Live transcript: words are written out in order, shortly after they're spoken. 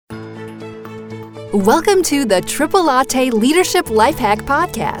Welcome to the Triple Latte Leadership Life Hack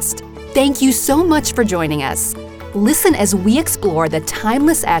Podcast. Thank you so much for joining us. Listen as we explore the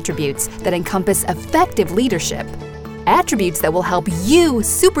timeless attributes that encompass effective leadership. Attributes that will help you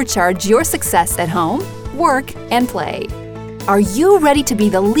supercharge your success at home, work, and play. Are you ready to be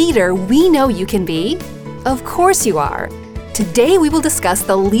the leader we know you can be? Of course you are. Today we will discuss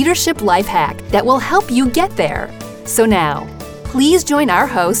the leadership life hack that will help you get there. So now, please join our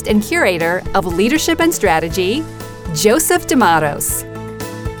host and curator of leadership and strategy, Joseph D'Amatos.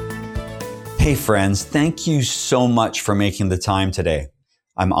 Hey friends, thank you so much for making the time today.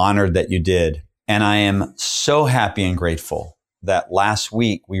 I'm honored that you did. And I am so happy and grateful that last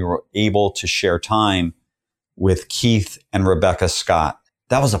week we were able to share time with Keith and Rebecca Scott.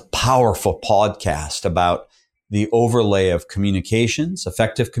 That was a powerful podcast about the overlay of communications,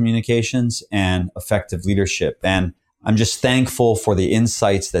 effective communications, and effective leadership. And I'm just thankful for the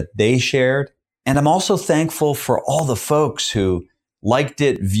insights that they shared. And I'm also thankful for all the folks who liked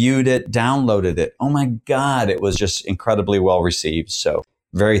it, viewed it, downloaded it. Oh my God, it was just incredibly well received. So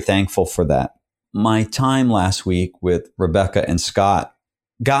very thankful for that. My time last week with Rebecca and Scott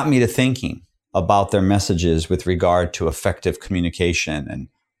got me to thinking about their messages with regard to effective communication and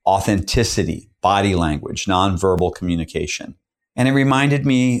authenticity, body language, nonverbal communication. And it reminded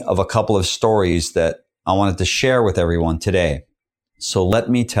me of a couple of stories that I wanted to share with everyone today. So let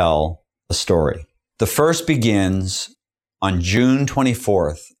me tell a story. The first begins on June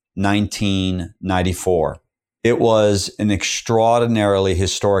 24th, 1994. It was an extraordinarily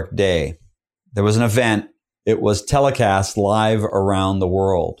historic day. There was an event. It was telecast live around the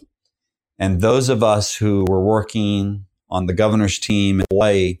world. And those of us who were working on the governor's team in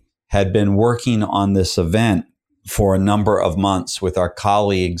Hawaii had been working on this event for a number of months with our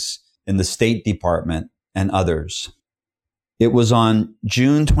colleagues in the State Department and others. It was on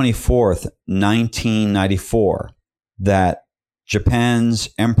June 24th, 1994, that Japan's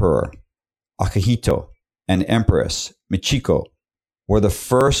Emperor Akihito and Empress Michiko were the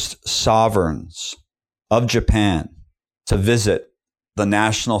first sovereigns of Japan to visit the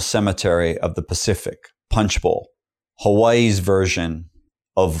National Cemetery of the Pacific, Punchbowl, Hawaii's version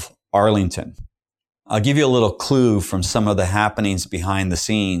of Arlington. I'll give you a little clue from some of the happenings behind the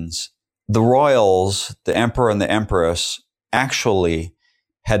scenes. The royals, the emperor and the empress, actually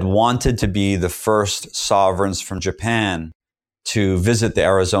had wanted to be the first sovereigns from Japan to visit the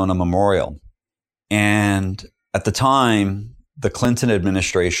Arizona Memorial. And at the time, the Clinton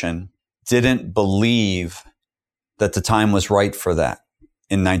administration didn't believe that the time was right for that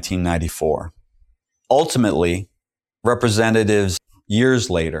in 1994. Ultimately, representatives years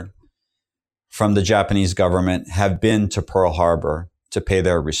later from the Japanese government have been to Pearl Harbor to pay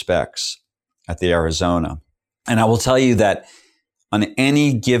their respects at the Arizona. And I will tell you that on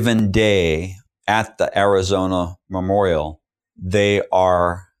any given day at the Arizona Memorial, they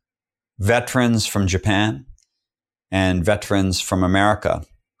are veterans from Japan and veterans from America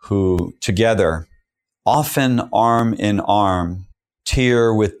who together, often arm in arm,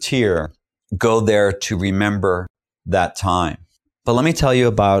 tear with tear, go there to remember that time. But let me tell you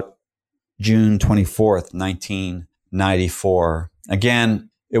about June 24th, 1994. Again,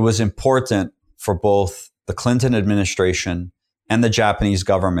 it was important for both the Clinton administration and the Japanese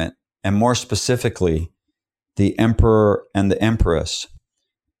government, and more specifically, the emperor and the empress,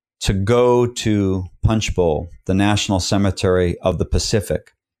 to go to Punchbowl, the National Cemetery of the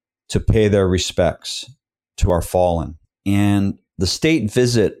Pacific, to pay their respects to our fallen. And the state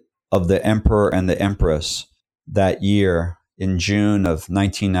visit of the emperor and the empress that year in June of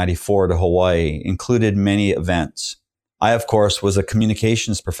 1994 to Hawaii included many events. I, of course, was a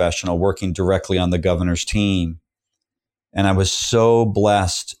communications professional working directly on the governor's team. And I was so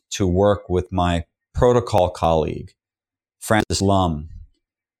blessed to work with my protocol colleague, Francis Lum,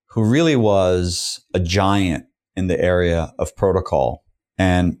 who really was a giant in the area of protocol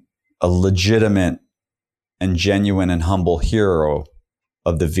and a legitimate and genuine and humble hero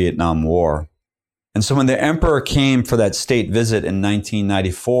of the Vietnam War. And so when the emperor came for that state visit in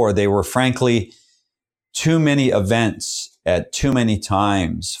 1994, they were frankly too many events at too many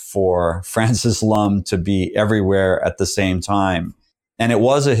times for Francis Lum to be everywhere at the same time. And it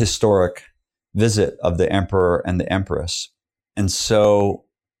was a historic visit of the emperor and the empress. And so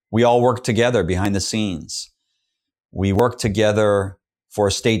we all worked together behind the scenes. We worked together for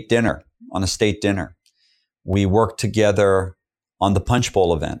a state dinner, on a state dinner. We worked together on the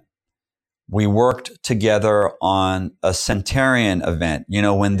Punchbowl event. We worked together on a centenarian event. You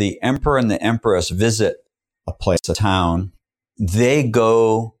know, when the emperor and the empress visit a place, a town, they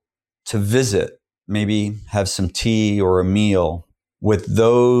go to visit, maybe have some tea or a meal with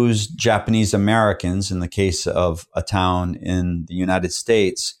those Japanese Americans, in the case of a town in the United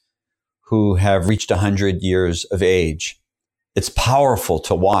States, who have reached 100 years of age. It's powerful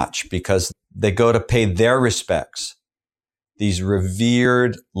to watch because they go to pay their respects. These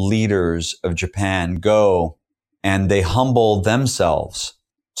revered leaders of Japan go and they humble themselves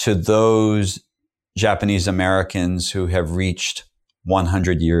to those Japanese Americans who have reached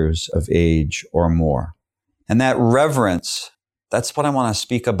 100 years of age or more. And that reverence, that's what I want to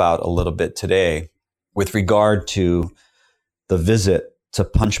speak about a little bit today with regard to the visit to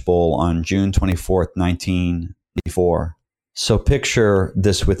Punch Bowl on June 24th, 1994. So picture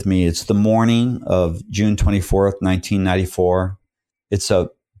this with me. It's the morning of June 24th, 1994. It's a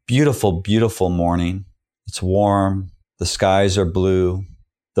beautiful, beautiful morning. It's warm. The skies are blue.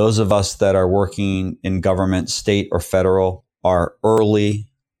 Those of us that are working in government, state or federal, are early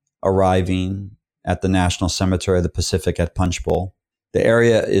arriving at the National Cemetery of the Pacific at Punch Bowl. The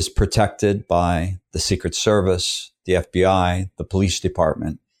area is protected by the Secret Service, the FBI, the police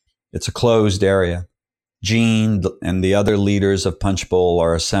department. It's a closed area. Gene and the other leaders of Punch Bowl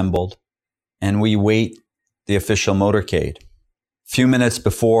are assembled, and we wait the official motorcade. A few minutes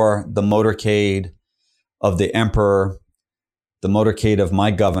before the motorcade of the emperor, the motorcade of my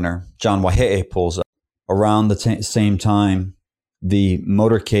governor, John Wahe'e, pulls up. Around the same time, the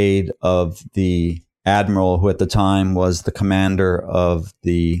motorcade of the admiral, who at the time was the commander of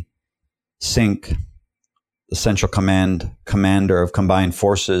the CINC, the Central Command Commander of Combined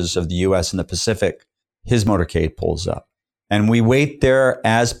Forces of the U.S. in the Pacific, his motorcade pulls up. And we wait there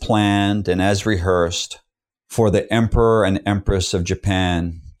as planned and as rehearsed for the Emperor and Empress of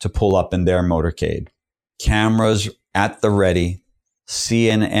Japan to pull up in their motorcade. Cameras at the ready,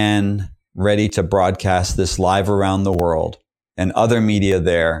 CNN ready to broadcast this live around the world, and other media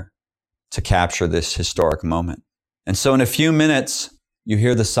there to capture this historic moment. And so in a few minutes, you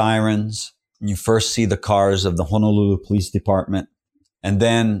hear the sirens. You first see the cars of the Honolulu Police Department, and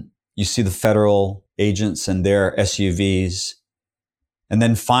then you see the federal agents and their SUVs. And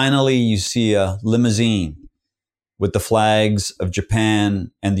then finally, you see a limousine with the flags of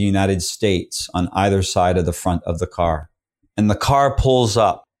Japan and the United States on either side of the front of the car. And the car pulls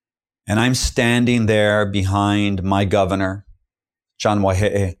up, and I'm standing there behind my governor, John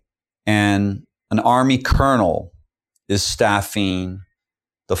Wahe'e, and an Army colonel is staffing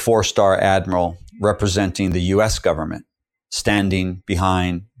the four-star admiral representing the U.S. government, standing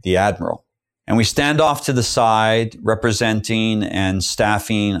behind the admiral. And we stand off to the side, representing and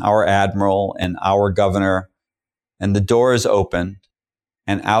staffing our admiral and our governor. And the door is opened,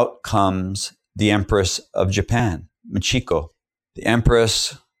 and out comes the Empress of Japan, Michiko. The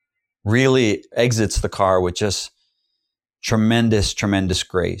Empress really exits the car with just tremendous, tremendous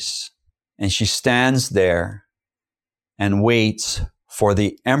grace. And she stands there and waits for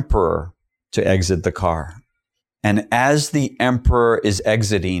the Emperor to exit the car. And as the Emperor is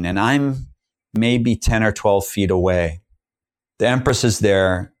exiting, and I'm maybe 10 or 12 feet away, the Empress is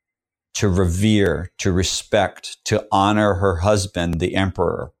there to revere, to respect, to honor her husband, the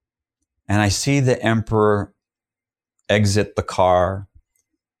Emperor. And I see the Emperor exit the car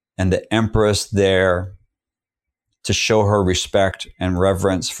and the Empress there to show her respect and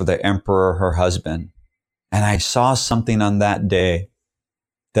reverence for the Emperor, her husband. And I saw something on that day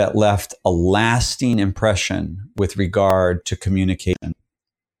that left a lasting impression with regard to communication.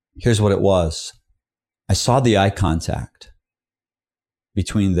 Here's what it was. I saw the eye contact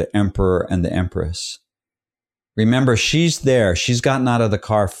between the Emperor and the Empress. Remember, she's there. She's gotten out of the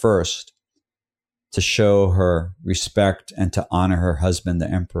car first to show her respect and to honor her husband, the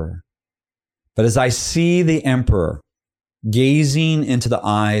Emperor. But as I see the Emperor gazing into the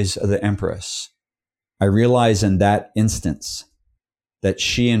eyes of the Empress, I realize in that instance that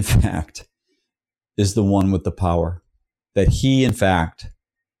she, in fact, is the one with the power, that he, in fact,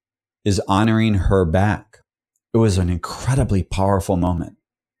 is honoring her back. It was an incredibly powerful moment.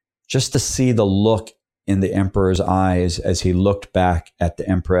 Just to see the look in the Emperor's eyes as he looked back at the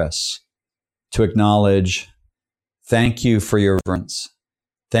Empress, to acknowledge, thank you for your reverence.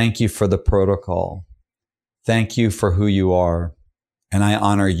 Thank you for the protocol. Thank you for who you are. And I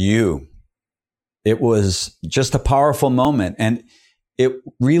honor you. It was just a powerful moment. And it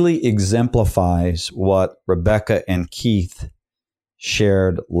really exemplifies what Rebecca and Keith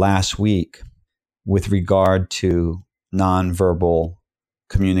shared last week with regard to nonverbal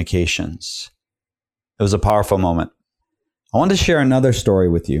communications. It was a powerful moment. I want to share another story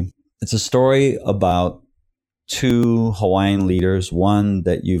with you. It's a story about two Hawaiian leaders, one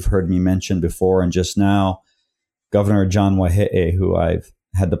that you've heard me mention before, and just now, Governor John Wahe'e, who I've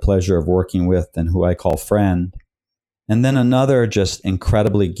had the pleasure of working with and who I call friend, And then another just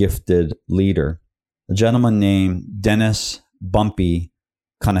incredibly gifted leader, a gentleman named Dennis Bumpy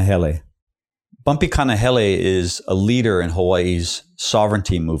Kanahele. Bumpy Kanahele is a leader in Hawaii's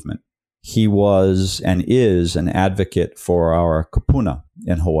sovereignty movement. He was and is an advocate for our kupuna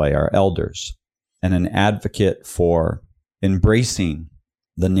in Hawaii, our elders, and an advocate for embracing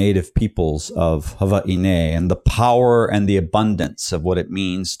the native peoples of Hawaii and the power and the abundance of what it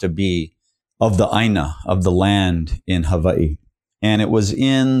means to be of the Aina, of the land in Hawaii. And it was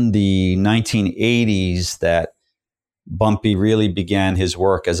in the 1980s that Bumpy really began his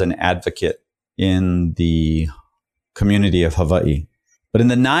work as an advocate in the community of Hawaii. But in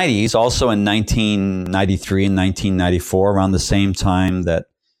the 90s, also in 1993 and 1994, around the same time that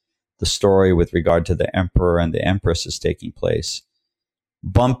the story with regard to the emperor and the empress is taking place,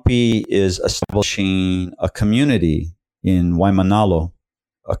 Bumpy is establishing a community in Waimanalo,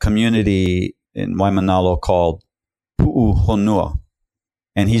 a community in Waimanalo called Pu'uhonua.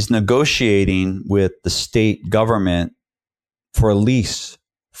 And he's negotiating with the state government for a lease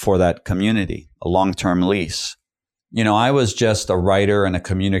for that community, a long-term lease. You know, I was just a writer and a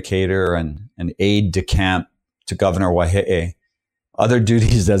communicator and an aide de camp to Governor Waihee, other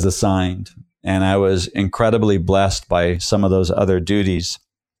duties as assigned. And I was incredibly blessed by some of those other duties.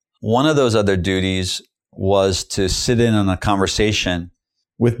 One of those other duties was to sit in on a conversation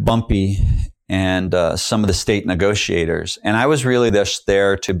with Bumpy and some of the state negotiators. And I was really just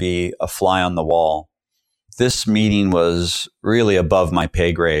there to be a fly on the wall. This meeting was really above my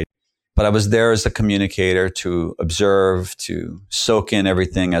pay grade, but I was there as a communicator to observe, to soak in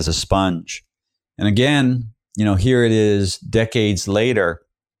everything as a sponge. And again, you know, here it is decades later,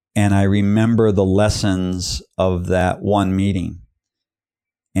 and I remember the lessons of that one meeting.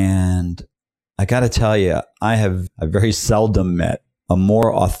 And I got to tell you, I very seldom met a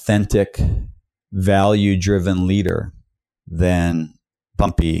more authentic, value-driven leader than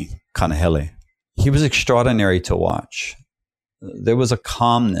Bumpy Kanahele. He was extraordinary to watch. There was a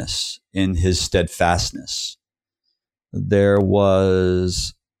calmness in his steadfastness. There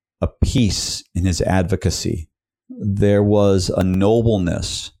was a peace in his advocacy. There was a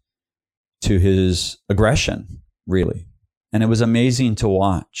nobleness to his aggression, really. And it was amazing to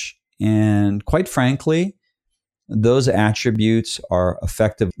watch. And quite frankly, those attributes are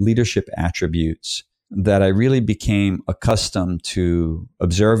effective leadership attributes that I really became accustomed to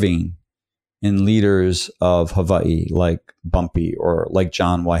observing in leaders of Hawaii like Bumpy or like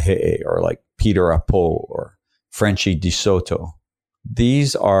John Waihee or like Peter Apo or Frenchie DeSoto.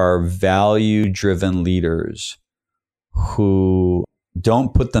 These are value-driven leaders who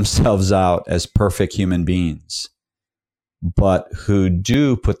don't put themselves out as perfect human beings, but who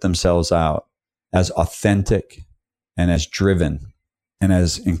do put themselves out as authentic and as driven and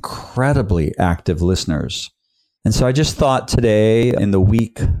as incredibly active listeners. And so I just thought today, in the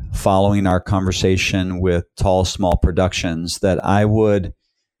week following our conversation with Tall Small Productions, that I would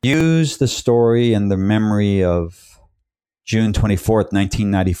use the story and the memory of June 24th,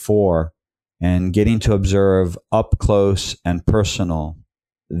 1994, and getting to observe up close and personal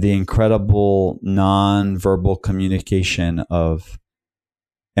the incredible non-verbal communication of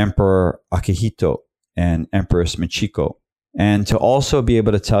Emperor Akihito and Empress Michiko, and to also be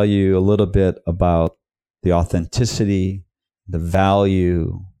able to tell you a little bit about the authenticity, the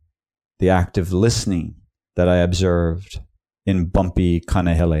value, the active listening that I observed in Bumpy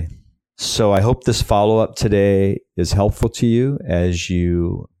Kanahele. So I hope this follow-up today is helpful to you as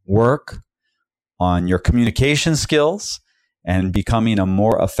you work on your communication skills and becoming a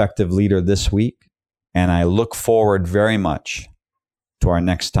more effective leader this week. And I look forward very much to our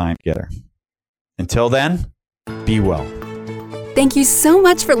next time together. Until then, be well. Thank you so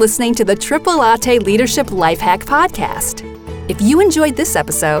much for listening to the Triple Latte Leadership Life Hack Podcast. If you enjoyed this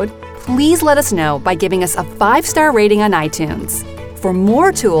episode, please let us know by giving us a 5-star rating on iTunes. For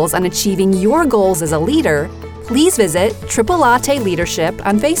more tools on achieving your goals as a leader, please visit Triple Latte Leadership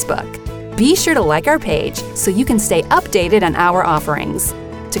on Facebook. Be sure to like our page so you can stay updated on our offerings.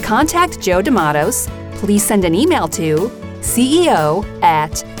 To contact Joe D'Amatos, please send an email to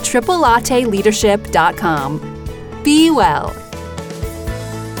ceo@triplelatteleadership.com. Be well.